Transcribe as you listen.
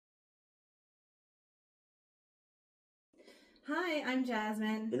Hi, I'm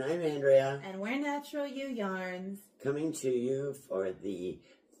Jasmine. And I'm Andrea. And we're Natural You Yarns. Coming to you for the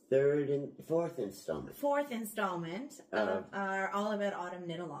fourth installment. Fourth installment of our All About Autumn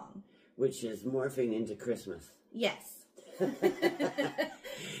Knit Along. Which is morphing into Christmas. Yes.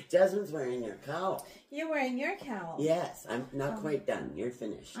 Jasmine's wearing your cowl. You're wearing your cowl. Yes, I'm not quite done. You're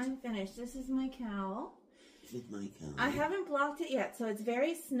finished. I'm finished. This is my cowl. This is my cowl. I haven't blocked it yet, so it's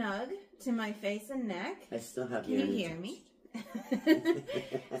very snug to my face and neck. I still have Can you hear me?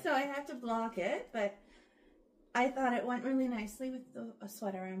 So I have to block it, but I thought it went really nicely with the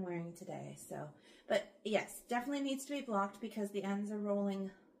sweater I'm wearing today. So, but yes, definitely needs to be blocked because the ends are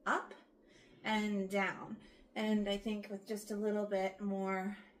rolling up and down. And I think with just a little bit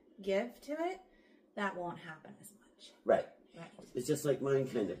more give to it, that won't happen as much. Right. It's just like mine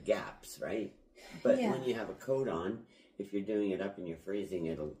kind of gaps, right? But when you have a coat on, if you're doing it up and you're freezing,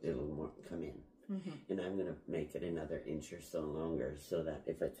 it'll more come in. And I'm going to make it another inch or so longer so that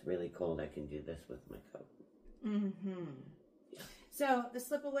if it's really cold, I can do this with my coat. So the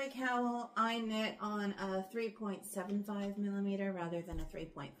slip-away cowl, I knit on a 3.75 millimeter rather than a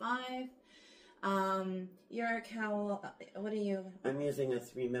 3.5. Your cowl, what are you? I'm using a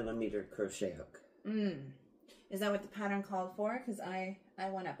 3 millimeter crochet hook. Is that what the pattern called for? Because I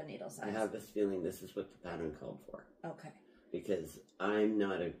went up a needle size. I have this feeling this is what the pattern called for. Okay. Because I'm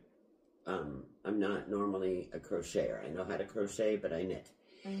not normally a crocheter. I know how to crochet, but I knit.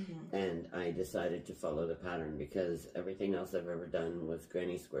 And I decided to follow the pattern because everything else I've ever done was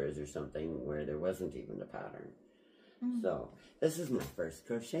granny squares or something where there wasn't even a pattern. So this is my first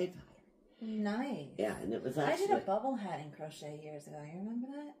crochet pattern. Nice. Yeah, and it was actually... I did a bubble hat in crochet years ago. You remember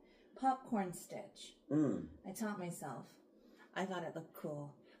that? Popcorn stitch. I taught myself. I thought it looked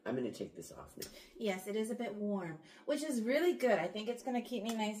cool. I'm going to take this off now. Yes, it is a bit warm, which is really good. I think it's going to keep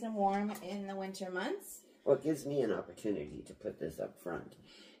me nice and warm in the winter months. Well, it gives me an opportunity to put this up front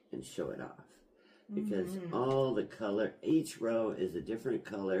and show it off. Because all the color, each row is a different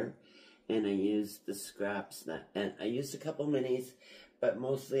color. And I used the scraps and I used a couple minis, but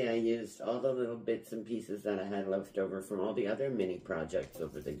mostly I used all the little bits and pieces that I had left over from all the other mini projects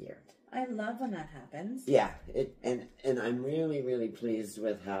over the year. I love when that happens. Yeah, and I'm really, really pleased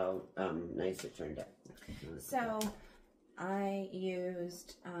with how nice it turned out. So I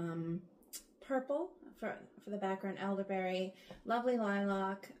used purple for the background, elderberry, lovely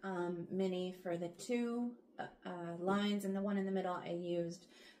lilac mini for the two lines, and the one in the middle I used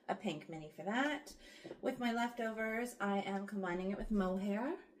a pink mini for that. With my leftovers, I am combining it with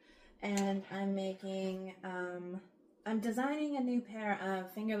mohair, and I'm making, I'm designing a new pair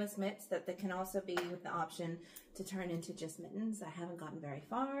of fingerless mitts that can also be with the option to turn into just mittens. I haven't gotten very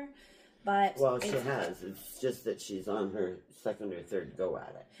far, but... Well, she has. It's just that she's on her second or third go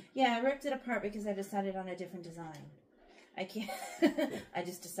at it. Yeah, I ripped it apart because I decided on a different design. I can't... I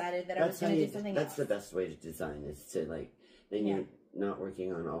just decided that I was going to do something else. That's the best way to design, is to, like, then you're not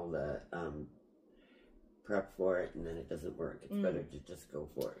working on all the prep for it, and then it doesn't work. It's better to just go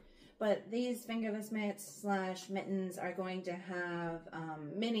for it. But these fingerless mitts / mittens are going to have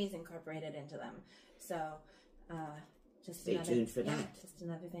minis incorporated into them. So just stay tuned for that. Just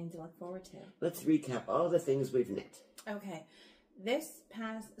another thing to look forward to. Let's recap all the things we've knit. Okay.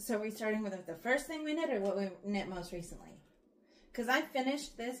 So we're starting with the first thing we knit or what we knit most recently? Because I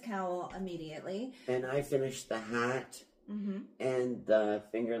finished this cowl immediately. And I finished the hat. And the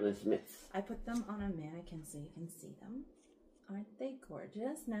fingerless mitts. I put them on a mannequin so you can see them. Aren't they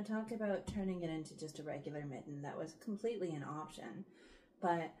gorgeous? Now talk about turning it into just a regular mitten. That was completely an option.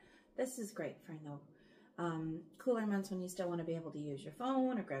 But this is great for the cooler months when you still want to be able to use your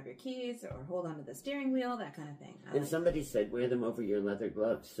phone or grab your keys or hold onto the steering wheel, that kind of thing. And somebody said wear them over your leather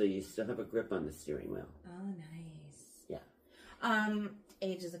gloves so you still have a grip on the steering wheel. Oh, nice. Yeah.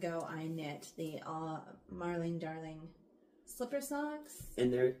 Ages ago I knit the Marling Darling slipper socks.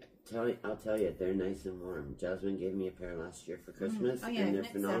 And I'll tell you, they're nice and warm. Jasmine gave me a pair last year for Christmas, Oh yeah, and they're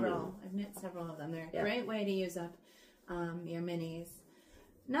phenomenal. I've knit several of them. They're a great way to use up your minis.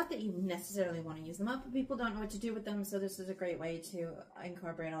 Not that you necessarily want to use them up, but people don't know what to do with them, so this is a great way to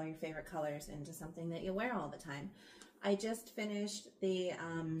incorporate all your favorite colors into something that you wear all the time. I just finished the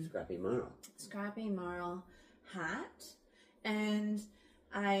Scrappy Marl hat, and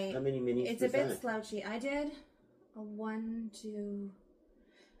how many minis? It's a bit slouchy. I did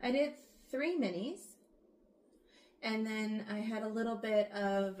I did 3 minis, and then I had a little bit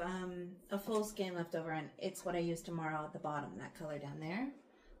of a full skein left over, and it's what I used tomorrow at the bottom, that color down there.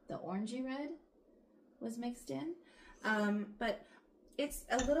 The orangey red was mixed in, but it's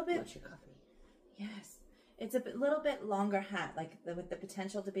a little bit... What's your coffee? Yes. it's a little bit longer hat, like with the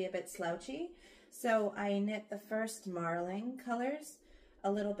potential to be a bit slouchy. So I knit the first Marling colors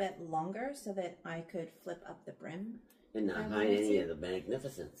a little bit longer so that I could flip up the brim. And not hide any of the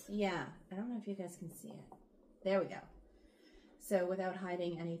magnificence. Yeah, I don't know if you guys can see it. There we go. So without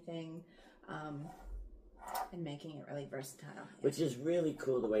hiding anything, and making it really versatile. Which is really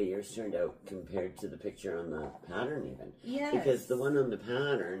cool the way yours turned out compared to the picture on the pattern even. Yes. Because the one on the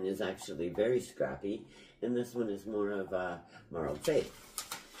pattern is actually very scrappy, and this one is more of a marled fade.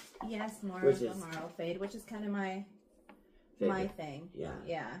 Yes, more of a marled fade, which is kind of my thing. Yeah.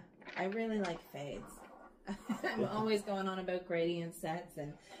 Yeah. I really like fades. I'm always going on about gradient sets,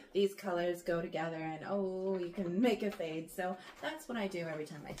 and these colors go together, and oh, you can make a fade. So that's what I do every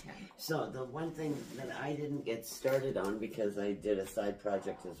time I can. So the one thing that I didn't get started on, because I did a side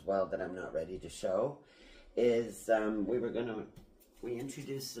project as well that I'm not ready to show, is we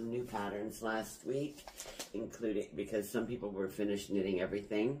introduced some new patterns last week, including, because some people were finished knitting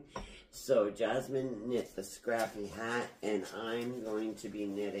everything. So Jasmine knit the Scrappy Hat, and I'm going to be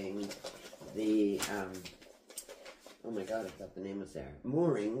knitting the, oh my god, I thought the name was there,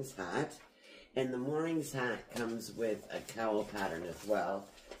 Moorings Hat. And the Moorings Hat comes with a cowl pattern as well.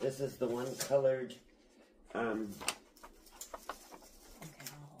 This is the one colored, Okay, I'll hold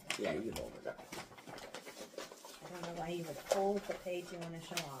it. Yeah, you hold it up. I don't know why you would hold the page you want to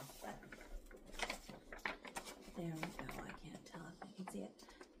show off, but there we go. I can't tell if you can see it.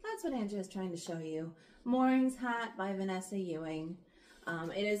 That's what Andrea is trying to show you. Moorings Hat by Vanessa Ewing.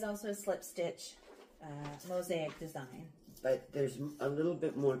 It is also a slip stitch mosaic design. But there's a little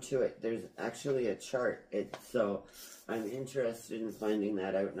bit more to it. There's actually a chart. So I'm interested in finding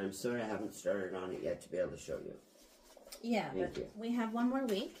that out, and I'm sorry I haven't started on it yet to be able to show you. Yeah, we have one more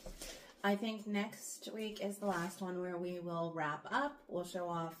week. I think next week is the last one where we will wrap up. We'll show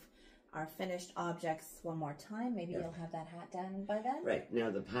off our finished objects one more time. Maybe you'll have that hat done by then. Right. Now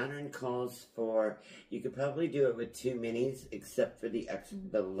the pattern calls for, you could probably do it with 2 minis, except for the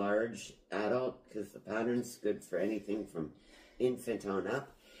large adult, because the pattern's good for anything from infant on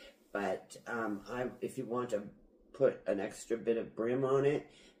up. But if you want to put an extra bit of brim on it,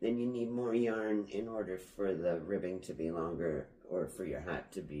 then you need more yarn in order for the ribbing to be longer or for your hat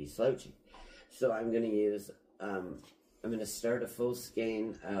to be slouchy. So I'm going to use, I'm going to start a full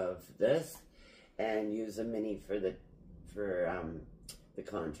skein of this and use a mini for the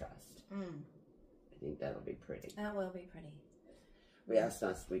contrast. I think that'll be pretty. That will be pretty. We asked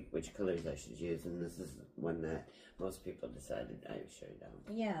last week which colors I should use, and this is one that most people decided I would show you down.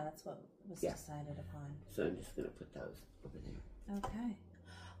 Yeah, that's what was decided upon. So I'm just going to put those over there. Okay.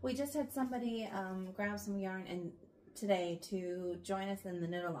 We just had somebody grab some yarn today to join us in the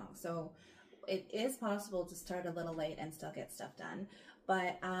knit along. So it is possible to start a little late and still get stuff done.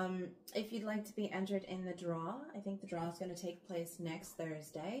 But if you'd like to be entered in the draw, I think the draw is going to take place next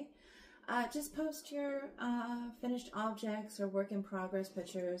Thursday. Just post your finished objects or work in progress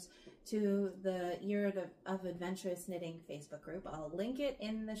pictures to the Year of Adventurous Knitting Facebook group. I'll link it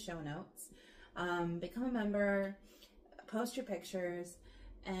in the show notes. Become a member, post your pictures,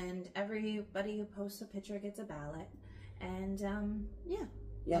 and everybody who posts a picture gets a ballot. And yeah.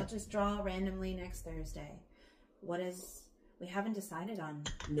 I'll just draw randomly next Thursday. We haven't decided on.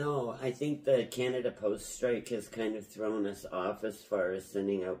 No, I think the Canada Post strike has kind of thrown us off as far as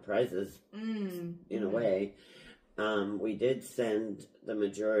sending out prizes in a way. We did send the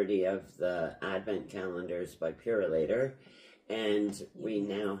majority of the advent calendars by Purelator, and we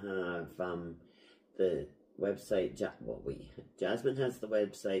now have the website, Jasmine has the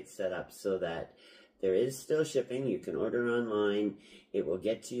website set up so that there is still shipping. You can order online. It will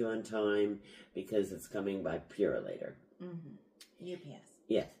get to you on time because it's coming by Purelator. UPS.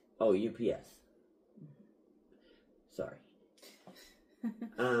 Yes. Oh, UPS. Sorry.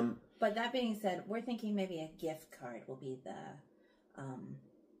 But that being said, we're thinking maybe a gift card will be the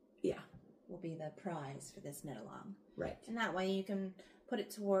will be the prize for this knit along. Right. And that way you can put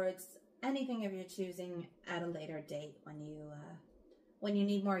it towards anything of your choosing at a later date when you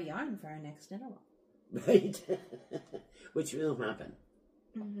need more yarn for our next knit along. Right. Which will happen.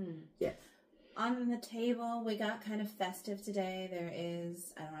 Yes. On the table, we got kind of festive today. There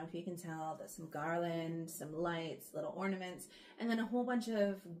is, I don't know if you can tell, there's some garland, some lights, little ornaments, and then a whole bunch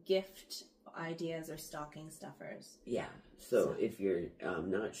of gift ideas or stocking stuffers. Yeah. So if you're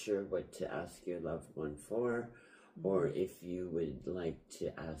not sure what to ask your loved one for, or if you would like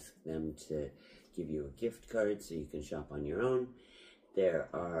to ask them to give you a gift card so you can shop on your own, there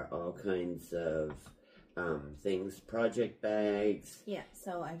are all kinds of things, project bags. Yeah,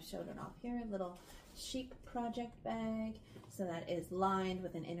 so I've showed it off here, little sheep project bag. So that is lined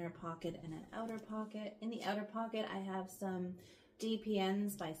with an inner pocket and an outer pocket. In the outer pocket, I have some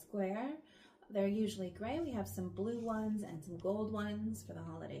DPNs by Square. They're usually gray. We have some blue ones and some gold ones for the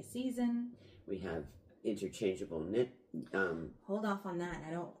holiday season. We have interchangeable knit. Hold off on that.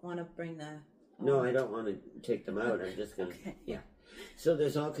 I don't want to bring the... No, I don't want to take them out. I'm just going to... Okay. Yeah. So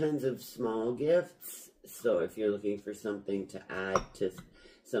there's all kinds of small gifts. So if you're looking for something to add to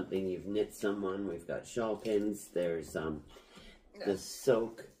something you've knit someone, we've got shawl pins. There's the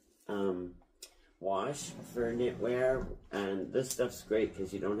soak wash for knitwear, and this stuff's great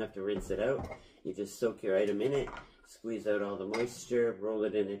because you don't have to rinse it out. You just soak your item in it, squeeze out all the moisture, roll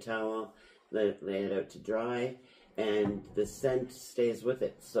it in a towel, lay it out to dry, and the scent stays with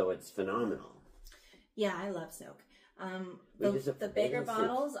it, so it's phenomenal. Yeah, I love soak. The bigger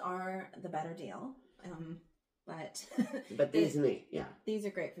bottles are the better deal, but these neat, yeah. These are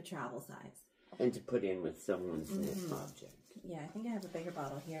great for travel size. And to put in with someone's knit object. Yeah, I think I have a bigger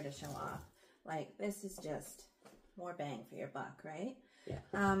bottle here to show off. Like, this is just more bang for your buck, right?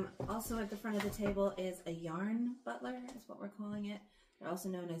 Yeah. Also at the front of the table is a yarn butler, is what we're calling it. They're also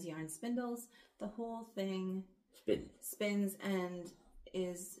known as yarn spindles. The whole thing spins and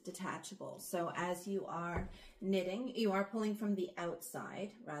is detachable. So as you are knitting, you are pulling from the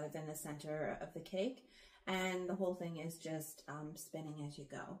outside rather than the center of the cake. And the whole thing is just spinning as you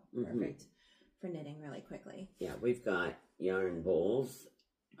go. Perfect for knitting really quickly. Yeah, we've got yarn bowls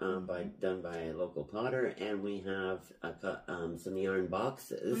done by a local potter, and we have some yarn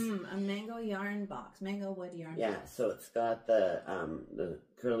boxes. A mango yarn box, mango wood yarn box. Yeah, so it's got the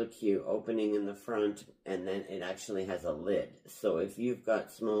curlicue opening in the front, and then it actually has a lid. So if you've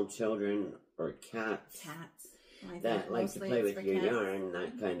got small children or cats that like to play with your yarn,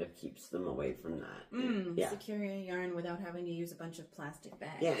 that kind of keeps them away from that. Yeah. Secure your yarn without having to use a bunch of plastic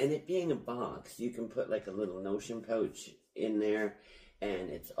bags. Yeah, and it being a box, you can put like a little notion pouch in there, and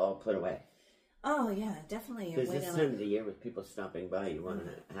it's all put away. Oh, yeah, definitely. Because this time of the year with people stopping by, you want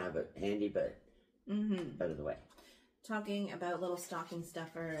to have it handy, but out of the way. Talking about little stocking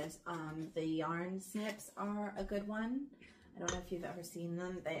stuffers, the yarn snips are a good one. I don't know if you've ever seen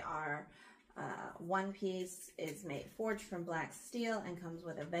them. They are one piece, is forged from black steel and comes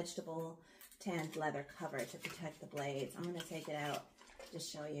with a vegetable tanned leather cover to protect the blades. I'm going to take it out to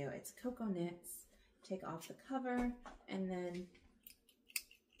show you. It's cocoa knits. Take off the cover, and then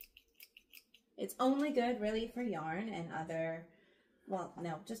it's only good really for yarn and other, well,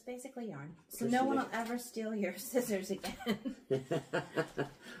 no, just basically yarn. So no one will ever steal your scissors again.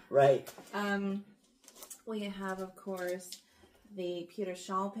 Right. We have, of course, the pewter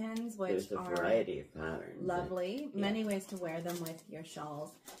shawl pins, which There's a variety of patterns. Lovely. Many ways to wear them with your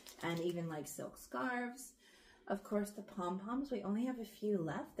shawls, and even like silk scarves. Of course, the pom-poms. We only have a few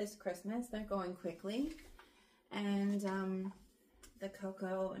left this Christmas. They're going quickly. And the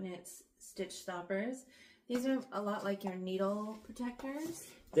cocoa knits stitch stoppers. These are a lot like your needle protectors.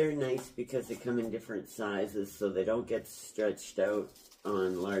 They're nice because they come in different sizes, so they don't get stretched out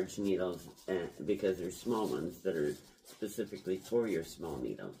on large needles, because there's small ones that are specifically for your small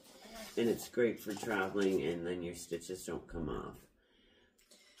needle. And it's great for traveling, and then your stitches don't come off.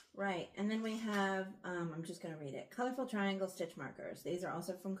 Right, and then we have, I'm just going to read it, colorful triangle stitch markers. These are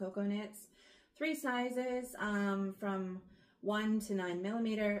also from Cocoa Knits. 3 sizes, from 1 to 9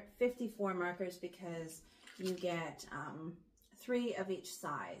 millimeter, 54 markers, because you get 3 of each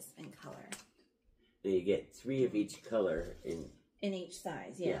size in color. And you get 3 of each color in each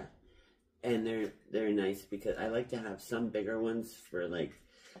size, yeah. And they're nice because I like to have some bigger ones for like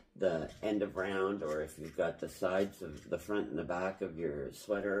the end of round, or if you've got the sides of the front and the back of your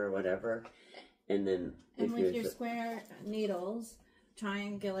sweater or whatever. And then with your square needles,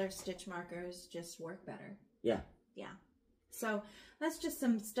 triangular stitch markers just work better. Yeah. Yeah. So that's just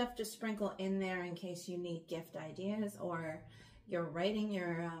some stuff to sprinkle in there in case you need gift ideas, or you're writing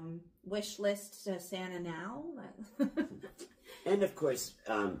your wish list to Santa now. And of course,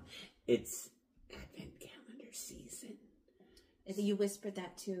 it's Advent calendar season. You whispered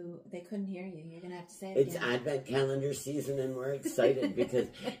that too. They couldn't hear you. You're going to have to say it It's again. Advent calendar season, and we're excited because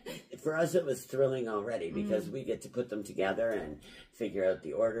for us it was thrilling already, because we get to put them together and figure out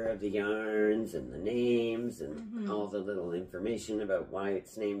the order of the yarns and the names and all the little information about why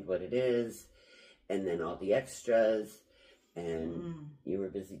it's named what it is, and then all the extras. And you were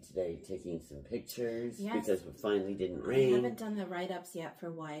busy today taking some pictures because it finally didn't rain. I haven't done the write-ups yet for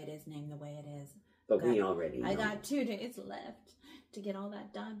why it is named the way it is. But we already know. I got 2 days left to get all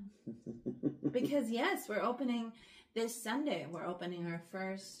that done. Because, yes, we're opening this Sunday. We're opening our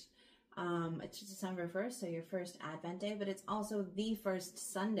first It's December 1st, so your first Advent day, but it's also the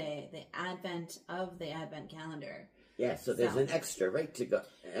first Sunday, the Advent of the Advent calendar. Yeah, so there's an extra right to go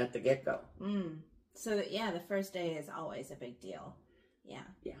at the get-go. So, yeah, the first day is always a big deal. Yeah.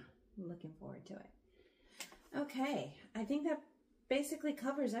 Yeah. I'm looking forward to it. Okay, I think that basically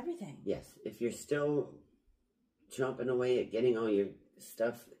covers everything. Yes, if you're still chomping away at getting all your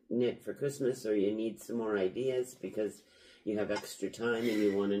stuff knit for Christmas, or you need some more ideas because you have extra time and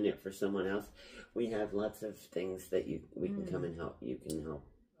you want to knit for someone else, we have lots of things that we can come and help. You can help.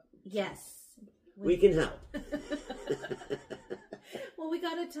 Yes. We can help. Well, we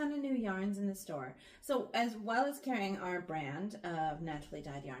got a ton of new yarns in the store. So as well as carrying our brand of naturally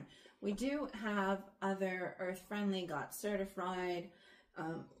dyed yarn, we do have other earth-friendly, got certified,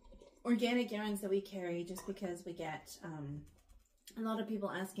 organic yarns that we carry just because we get a lot of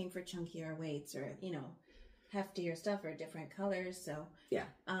people asking for chunkier weights or, you know, heftier stuff or different colors. So yeah,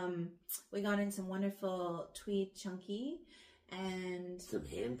 we got in some wonderful tweed chunky and some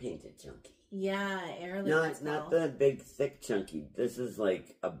hand-painted chunky. Yeah, heirloom. Not the big, thick chunky. This is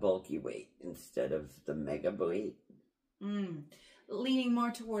like a bulky weight instead of the mega weight. Leaning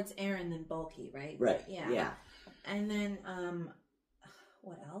more towards Aran than bulky, right? Right. Yeah. And then,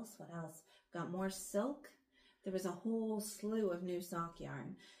 what else? Got more silk. There was a whole slew of new sock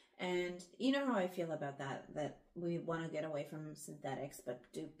yarn. And you know how I feel about that we want to get away from synthetics, but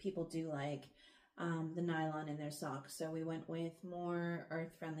people do like the nylon in their socks. So we went with more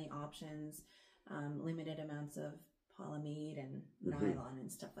earth-friendly options, limited amounts of polyamide and nylon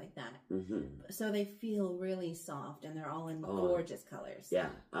and stuff like that. So they feel really soft, and they're all in gorgeous colors. Yeah,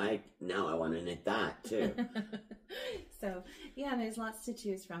 now I want to knit that too. So yeah, there's lots to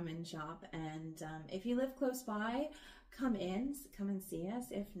choose from in shop, and if you live close by, come and see us.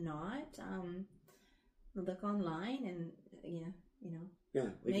 If not, look online and yeah,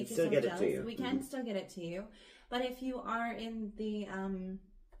 we can still get it to you. We can still get it to you. But if you are in the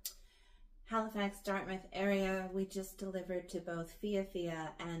Halifax, Dartmouth area, we just delivered to both Fia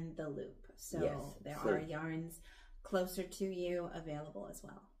and the Loop. So there are yarns closer to you available as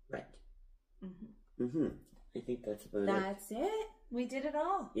well. Right. I think that's about it. That's it. We did it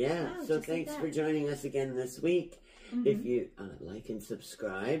all. Yeah. Wow, so thanks for joining us again this week. If you like and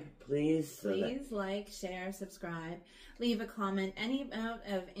subscribe, please. Like, share, subscribe, leave a comment. Any amount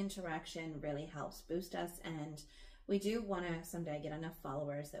of interaction really helps boost us, and we do want to someday get enough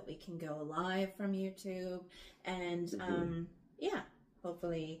followers that we can go live from YouTube, and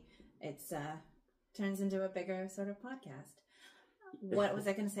hopefully it's turns into a bigger sort of podcast. What was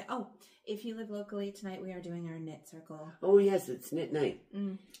I going to say? Oh, if you live locally, tonight we are doing our knit circle. Oh, yes, it's knit night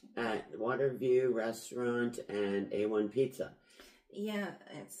at Waterview Restaurant and A1 Pizza. Yeah,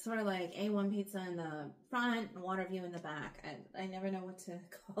 it's sort of like A1 Pizza in the front and Waterview in the back. I never know what to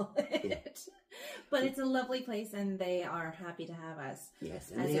call it. But it's a lovely place, and they are happy to have us.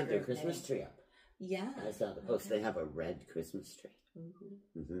 Yes, and they have their Christmas tree up. Yeah. I saw the post. They have a red Christmas tree.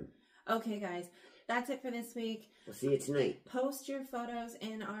 Okay, guys. That's it for this week. We'll see you tonight. Post your photos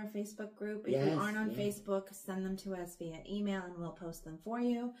in our Facebook group. If you aren't on Facebook, send them to us via email and we'll post them for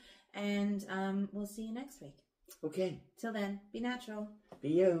you. And we'll see you next week. Okay. Till then, be natural. Be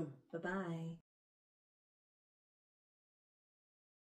you. Bye-bye.